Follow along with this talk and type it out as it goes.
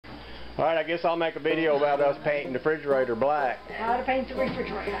Alright, I guess I'll make a video about us painting the refrigerator black. How to paint the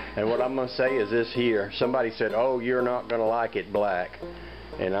refrigerator. And what I'm going to say is this here. Somebody said, oh, you're not going to like it black.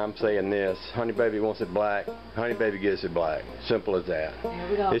 And I'm saying this. Honey Baby wants it black. Honey Baby gets it black. Simple as that. There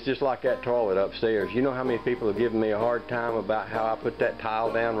we go. It's just like that toilet upstairs. You know how many people have given me a hard time about how I put that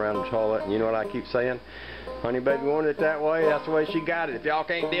tile down around the toilet? And you know what I keep saying? Honey Baby wanted it that way. That's the way she got it. If y'all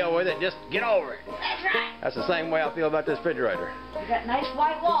can't deal with it, just get over it. That's right. That's the same way I feel about this refrigerator. You got nice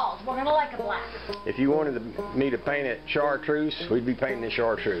white walls. We're going to like it black. If you wanted me to paint it chartreuse, we'd be painting it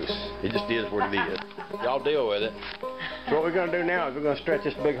chartreuse. It just is what it is. Y'all deal with it. So what we're going to do now is we're going to stretch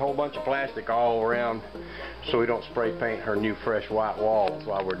this big whole bunch of plastic all around so we don't spray paint her new fresh white walls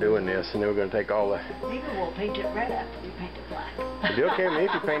while we're doing this. And then we're going to take all the... Maybe we'll paint it red after we paint it black. It'd be okay with me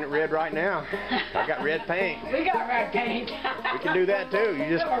if you paint it red right now. I got red paint. We got red paint. We can do that too. You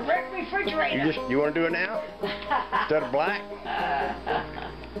just... A red refrigerator. You want to do it now? Instead of black?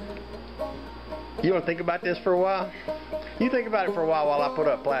 You want to think about this for a while? You think about it for a while I put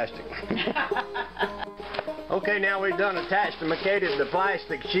up plastic. Okay, now we've done attached and macated the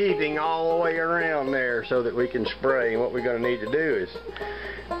plastic sheathing all the way around there so that we can spray. And what we're going to need to do is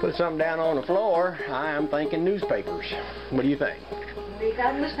put something down on the floor. I am thinking newspapers. What do you think? We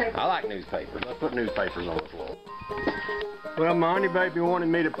got newspapers. I like newspapers. Let's put newspapers on the floor. Well, my honey baby wanted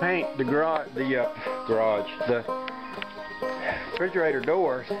me to paint the refrigerator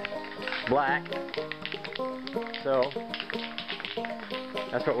doors black. So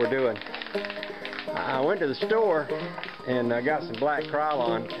that's what we're doing. I went to the store and I got some black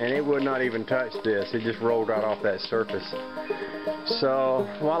Krylon and it would not even touch this. It just rolled right off that surface. So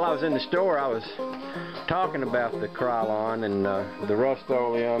while I was in the store I was talking about the Krylon and the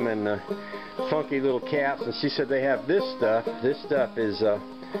Rustoleum and the funky little caps, and she said they have this stuff. This stuff is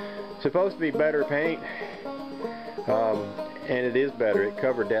supposed to be better paint, and it is better. It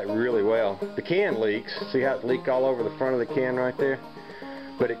covered that really well. The can leaks. See how it leaked all over the front of the can right there?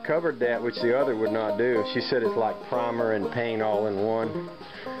 But it covered that, which the other would not do. She said it's like primer and paint all in one.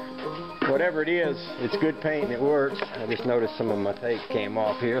 Whatever it is, it's good paint and it works. I just noticed some of my tape came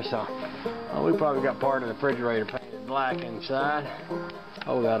off here, so we probably got part of the refrigerator painted black inside.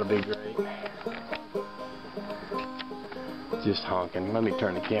 Oh, that'll be great. Just honking. Let me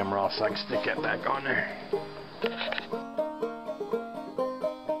turn the camera off so I can stick that back on there.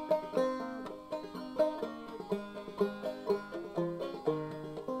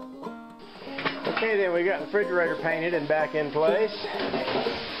 Okay, then we got the refrigerator painted and back in place.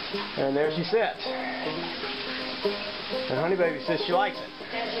 And there she sits. And Honey Baby says she likes it.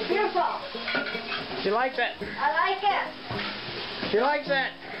 It's beautiful. She likes it. I like it. She likes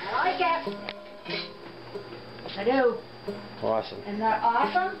it. I like it. I do. Awesome. Isn't that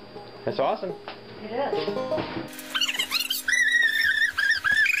awesome? That's awesome. It is.